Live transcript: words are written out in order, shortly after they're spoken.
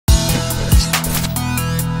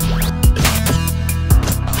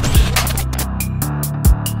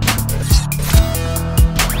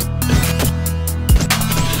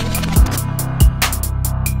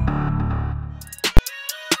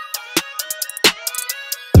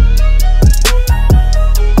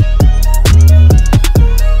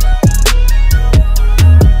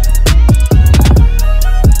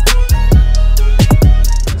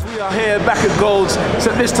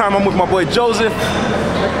this time I'm with my boy Joseph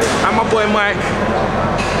and my boy Mike,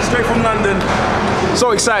 straight from London.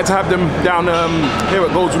 So excited to have them down here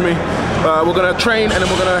at Golds with me. We're gonna train and then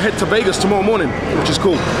we're gonna head to Vegas tomorrow morning, which is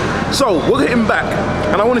cool. So we're getting back,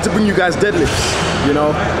 and I wanted to bring you guys deadlifts. You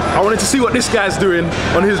know, I wanted to see what this guy's doing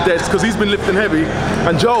on his deads because he's been lifting heavy.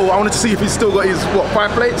 And Joe, I wanted to see if he's still got his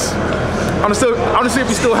 5 plates. I want to see if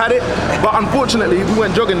he still had it. But unfortunately, we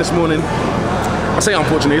went jogging this morning. I say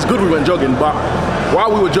unfortunately, it's good we went jogging. But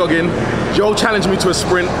while we were jogging, Joe challenged me to a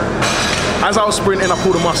sprint. As I was sprinting, I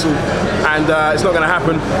pulled a muscle, and it's not gonna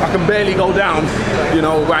happen. I can barely go down, you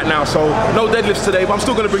know, right now. So no deadlifts today, but I'm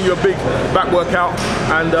still gonna bring you a big back workout.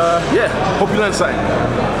 And yeah, hope you learn something.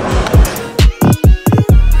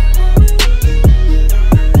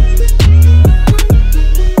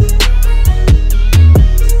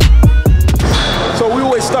 So we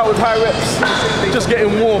always start with high reps, just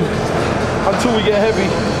getting warm until we get heavy.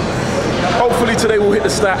 Hopefully today we'll hit the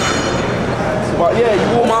stat. But yeah,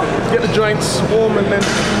 you warm up, get the joints warm, and then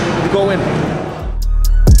you go in.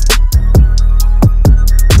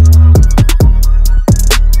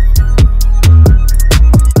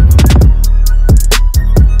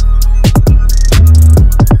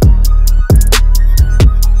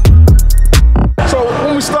 So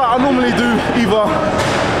when we start, I normally do either,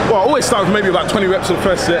 well, I always start with maybe about 20 reps on the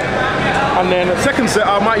first set. And then the second set,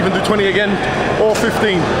 I might even do 20 again, or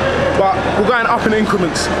 15. But we're going up in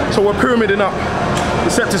increments, so we're pyramiding up.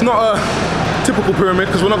 Except it's not a typical pyramid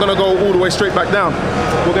because we're not going to go all the way straight back down.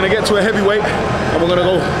 We're going to get to a heavy weight and we're going to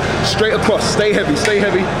go straight across, stay heavy,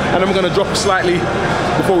 and then we're going to drop slightly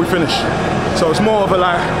before we finish. So it's more of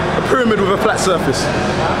a pyramid with a flat surface.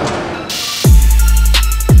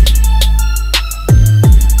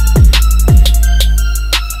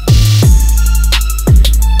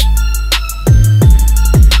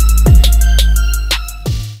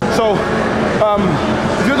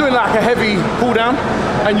 If you're doing like a heavy pull down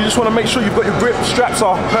and you just want to make sure you've got your grip, straps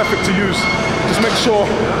are perfect to use. Just make sure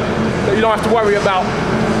that you don't have to worry about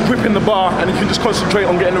gripping the bar, and you can just concentrate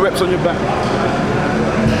on getting the reps on your back.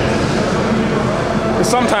 And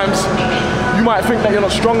sometimes you might think that you're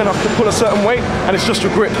not strong enough to pull a certain weight and it's just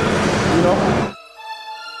your grip, you know?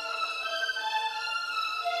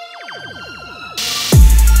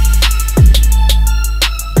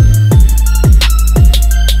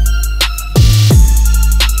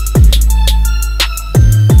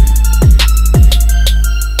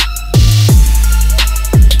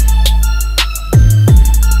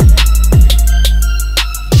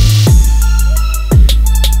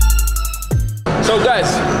 So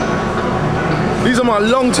guys, these are my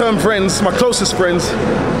long-term friends, my closest friends,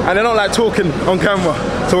 and they don't like talking on camera,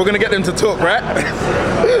 so we're gonna get them to talk, right?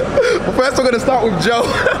 Well, first we're gonna start with Joe.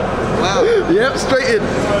 Wow. Yep, straight in.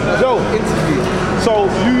 Joe, interview.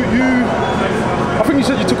 So I think you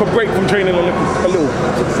said you took a break from training a little.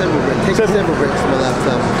 I took several breaks. Several breaks in my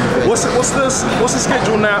lifetime. What's the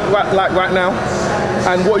schedule now, like right now,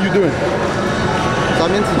 and what are you doing? So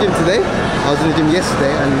I'm into the gym today. I was in the gym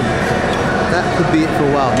yesterday, and that could be it for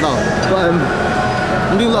a while. No, but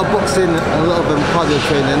I'm doing a lot of boxing and a lot of cardio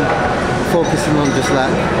training, focusing on just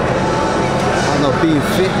like, I don't know, being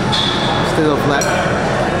fit instead of like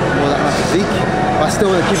more like my physique. But I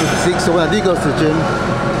still want to keep a physique, so when I do go to the gym,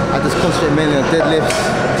 I just concentrate mainly on deadlifts,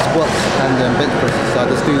 squats, and bench presses. So I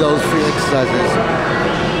just do those 3 exercises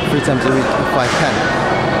 3 times a week if I can.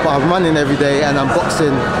 But I'm running every day and I'm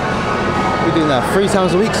boxing. We're doing that 3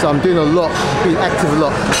 times a week, so I'm doing a lot, being active a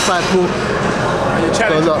lot. I cycle,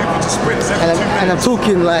 so a lot. And I'm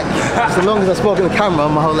talking like as long as I spoke on the camera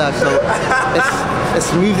my whole life, so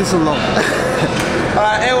let's move this along.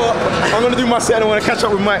 Alright, well, I'm gonna do my set and I wanna catch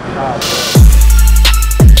up with Mike.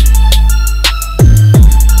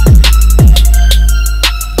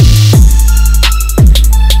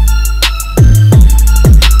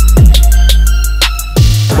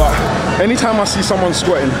 But anytime I see someone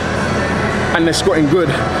squatting and they're squatting good,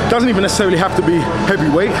 doesn't even necessarily have to be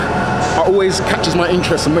heavyweight, it always catches my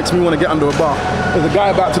interest and makes me want to get under a bar. There's a guy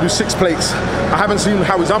about to do 6 plates. I haven't seen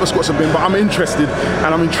how his other squats have been, but I'm interested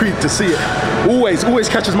and I'm intrigued to see it. Always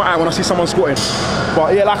catches my eye when I see someone squatting.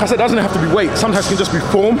 But yeah, like I said, it doesn't have to be weight. Sometimes it can just be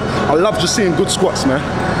form. I love just seeing good squats, man.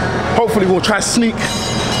 Hopefully we'll try to sneak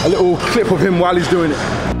a little clip of him while he's doing it.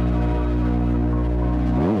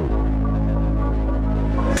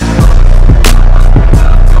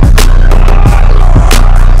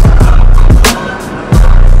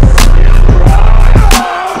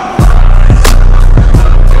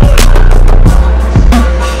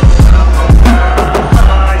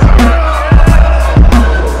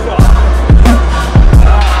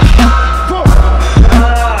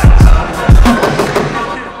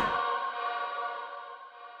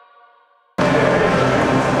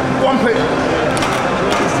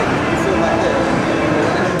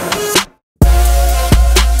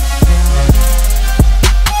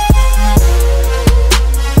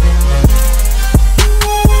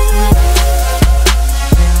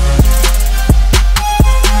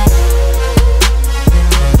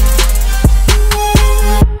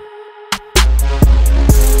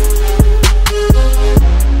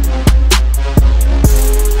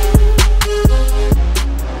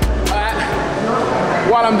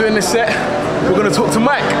 doing this set, we're gonna talk to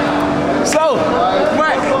Mike. So,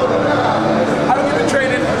 Mike, how long have you been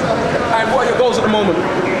training and what are your goals at the moment?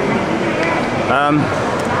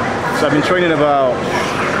 So I've been training about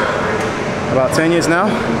 10 years now,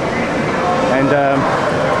 and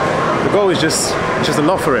the goal is just a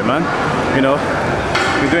love for it, man. You know,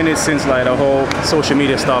 been doing it since like the whole social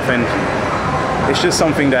media stuff, and it's just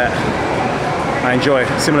something that I enjoy.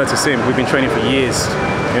 Similar to Sim, we've been training for years.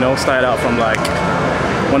 You know, started out from like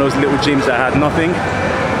one of those little gyms that had nothing,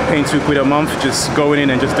 paying £2 a month, just going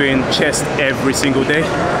in and just doing chest every single day,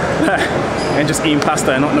 and just eating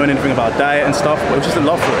pasta and not knowing anything about diet and stuff. But it was just a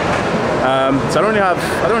love for it. So I don't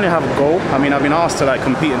really have a goal. I mean, I've been asked to like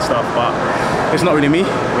compete and stuff, but it's not really me.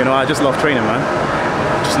 You know, I just love training, man.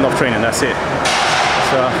 Just love training. That's it.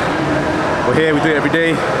 So we're here. We do it every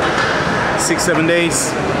day, 6-7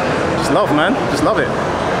 days. Just love, man. Just love it.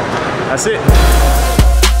 That's it.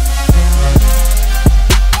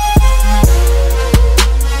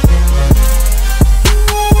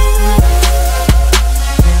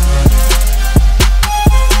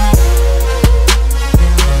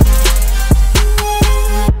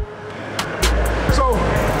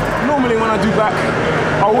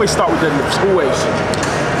 I always start with deadlifts, always.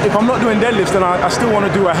 If I'm not doing deadlifts, then I still want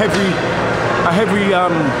to do a heavy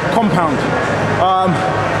compound.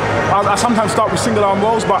 I sometimes start with single arm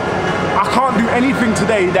rows, but I can't do anything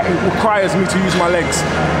today that requires me to use my legs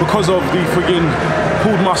because of the friggin'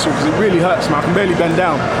 pulled muscle, because it really hurts, man. I can barely bend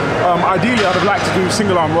down. Ideally, I'd have liked to do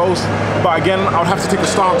single arm rows, but again, I would have to take a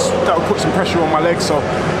stance that would put some pressure on my legs, so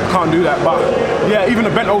I can't do that. But yeah, even a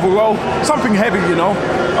bent over row, something heavy, you know,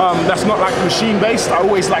 that's not like machine based, I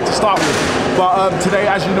always like to start with. But today,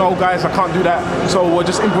 as you know, guys, I can't do that, so we're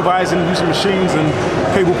just improvising, using machines and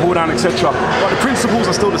cable pull down, etc. But the principles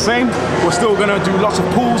are still the same. We're still gonna do lots of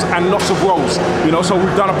pulls and lots of rows, you know. So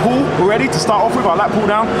we've done a pull already to start off with, our lat pull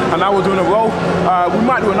down, and now we're doing a row. We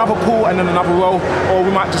might do another pull and then another row, or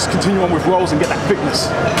we might just continue on with rows and get that thickness.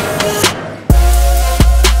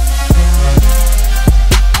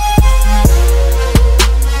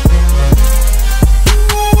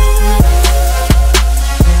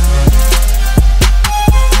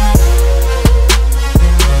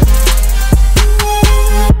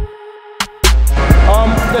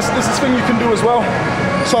 There's this thing you can do as well.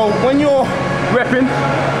 So when you're repping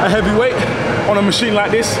a heavy weight on a machine like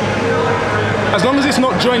this, as long as it's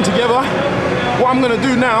not joined together, what I'm gonna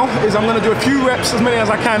do now is I'm gonna do a few reps, as many as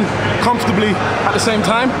I can, comfortably at the same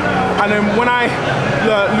time. And then when I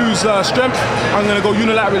lose strength, I'm gonna go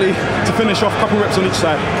unilaterally to finish off a couple reps on each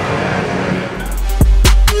side.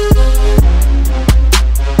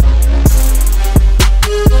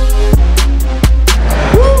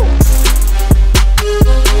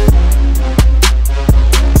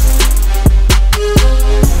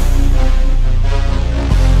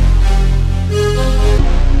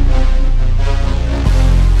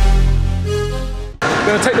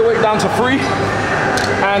 Gonna take the weight down to 3,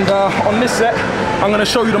 and on this set I'm gonna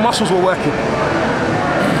show you the muscles we're working.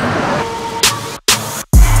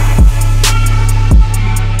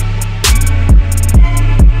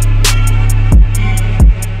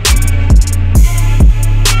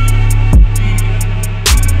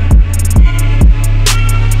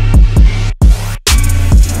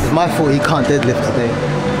 It's my fault he can't deadlift today,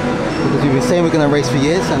 because we've been saying we're gonna race for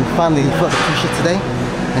years, and finally he felt the pressure today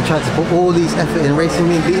and tried to put all these effort in racing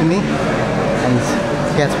me and beating me, and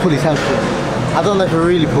he had to pull his hamstring. I don't know if he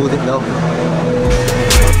really pulled it though.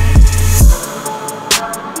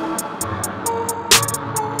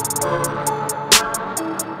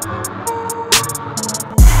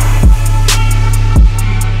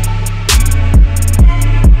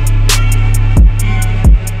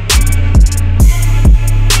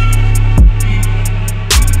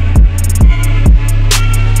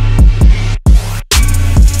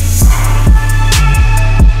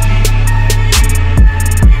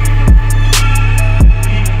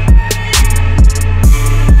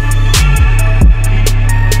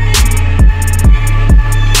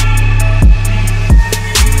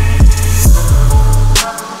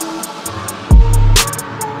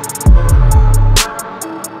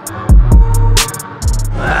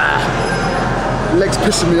 Legs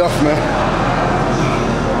pissing me off, man.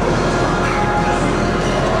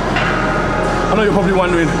 I know you're probably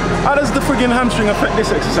wondering, how does the friggin' hamstring affect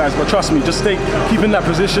this exercise? But trust me, just keep in that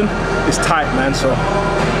position. It's tight, man, so it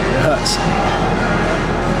hurts.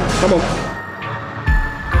 Come on.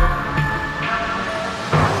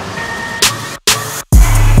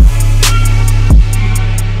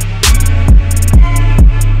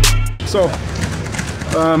 So,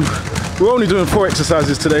 we're only doing 4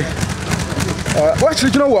 exercises today. Well,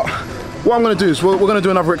 actually, do you know what? what I'm going to do is we're going to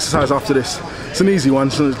do another exercise after this. It's an easy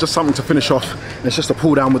one, so it's just something to finish off. It's just a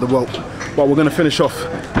pull down with the rope. But we're going to finish off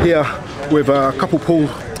here with a couple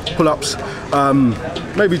pull-ups,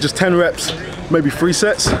 maybe just 10 reps, maybe 3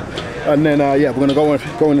 sets. And then, yeah, we're going to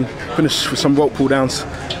go in and finish with some rope pull downs,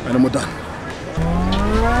 and then we're done.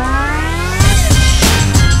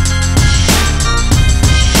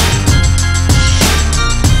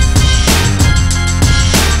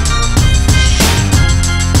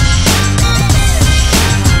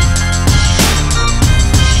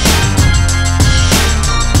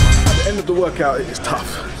 Workout is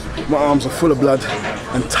tough. My arms are full of blood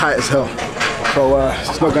and tight as hell, so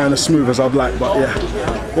it's not going as smooth as I'd like, but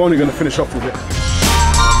yeah, we're only going to finish off with it.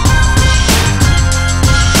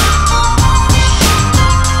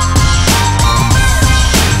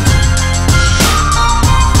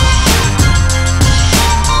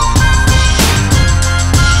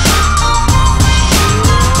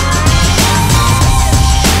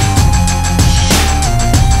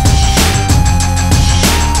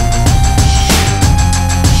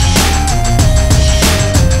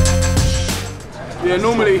 Yeah,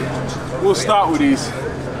 normally we'll start with these,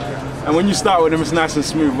 and when you start with them it's nice and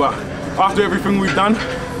smooth, but after everything we've done,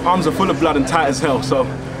 arms are full of blood and tight as hell, so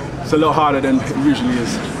it's a lot harder than it usually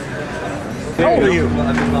is. How old are you?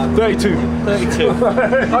 32. 32.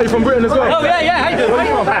 Oh, you're from Britain as well? Oh yeah, how you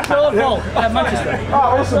doing? Manchester. Oh,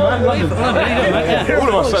 awesome, man. London. All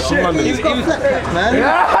of us are from London. He's got flat back, man.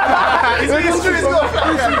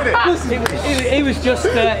 He was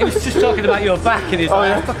just talking about your back, and he's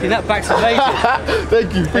like, fucking that back's amazing.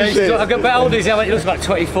 Thank you, appreciate it. I've got about old is he? He looks about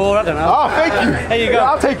 24, I don't know. Oh, thank you. There you go.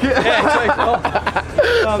 Yeah, I'll take it.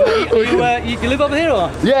 Yeah, you live over here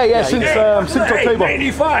or? Yeah, since October.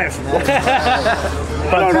 85.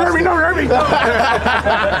 Don't hurt me.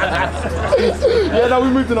 Yeah, no, we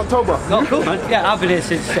moved in October. Oh, cool, man. Yeah, I've been here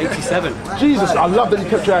since '87. Jesus, I love that you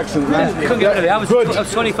kept your accent, man. Couldn't get rid of it. I was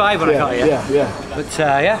 25 when I got here. Yeah. But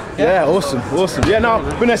yeah. Yeah, awesome. Yeah, no,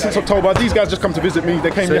 I've been there since October. These guys just come to visit me.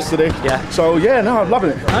 They came yesterday. Yeah. So yeah, no, I'm loving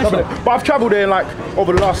it. Nice one. But I've travelled there like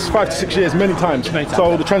over the last 5 to 6 years many times.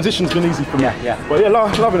 So the transition's been easy for me. Yeah. But yeah,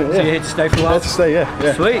 loving it. So you're here to stay for a while? Here to stay,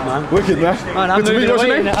 yeah. Sweet, man. Wicked, man. I'm good to meet you. What's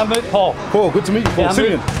your name? I'm Paul. Paul, good to meet you, Paul. Yeah,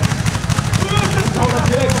 Simeon.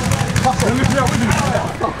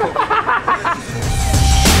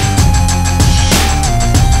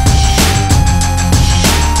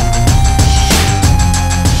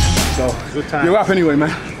 So, Good time. you're up anyway, man.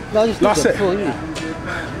 No, just Last set.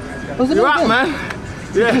 You're up, man.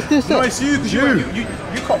 Yeah. No, it's you, because you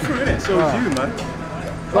got through in it, so it's you, man.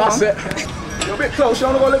 Last set. You're a bit close. You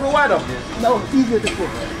want to go a little bit wider? No, easier to pull.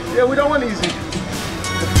 Yeah, we don't want easy.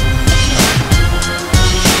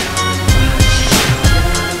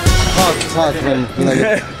 It's hard when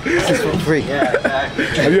you're 6'3".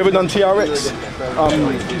 Have you ever done TRX?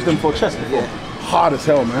 Used them for chest before. Hard as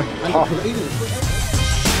hell, man. Tough.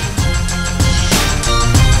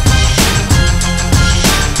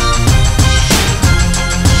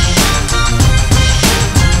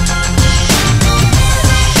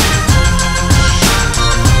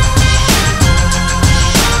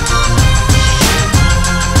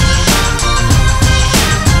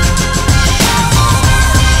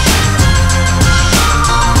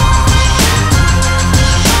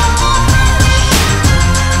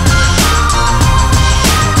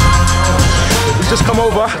 Just come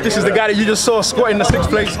over. This is the guy that you just saw squatting the 6th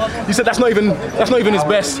place. He said that's not even his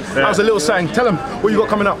best. Yeah. That was a little saying. Tell him what you got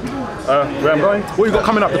coming up. Where I'm going? What you got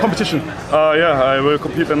coming up? The competition. Yeah, I will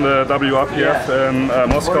compete in the WRPF in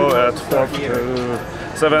Moscow at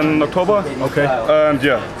 7 October. Okay. And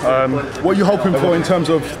yeah. What are you hoping for in terms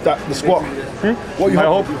of the squat? What you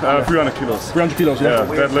hope 300 kilos. 300 kilos, yeah.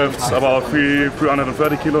 Deadlifts about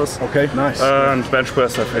 330 kilos. Okay, nice. And bench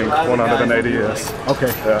press, I think 180. Yes.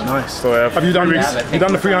 Okay, yeah. Nice. So have you done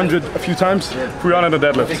the 300 a few times? 300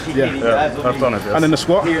 deadlift. Yeah, I've done it. Yes. And then the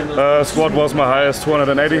squat? Squat was my highest,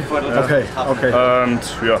 280. Okay. And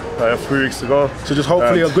yeah, I have 3 weeks to go. So just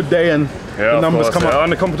hopefully a good day and the numbers come up. On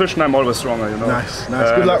the competition, I'm always stronger, you know. Nice.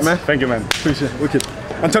 Good luck, man. Thank you, man. Appreciate it. Wicked.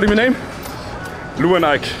 And tell him your name. Lewi.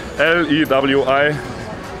 L-E-W-I.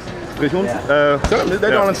 They don't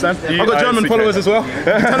understand. I've got German followers as well.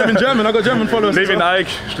 Tell them in German, I've got German followers as well.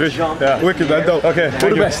 Lewi. Wicked, man. Dope. Okay, all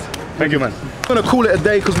the best. Thank you, man. I'm gonna call it a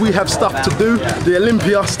day because we have stuff to do. The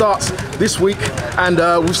Olympia starts this week, and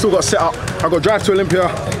we've still got to set up. I've got to drive to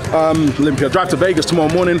drive to Vegas tomorrow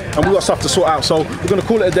morning, and we've got stuff to sort out. So we're gonna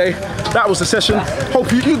call it a day. That was the session.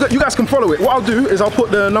 Hope you guys can follow it. What I'll do is I'll put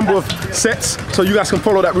the number of sets so you guys can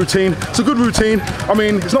follow that routine. It's a good routine. I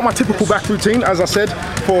mean, it's not my typical back routine, as I said,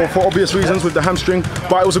 for obvious reasons with the hamstring,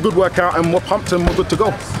 but it was a good workout, and we're pumped and we're good to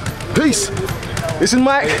go. Peace. This is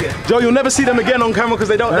Mike. Joe, you'll never see them again on camera because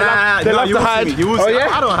they don't. They love to hide. You will see.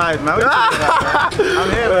 I don't hide, man. I'm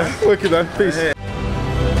here, man. Wicked, man. Peace.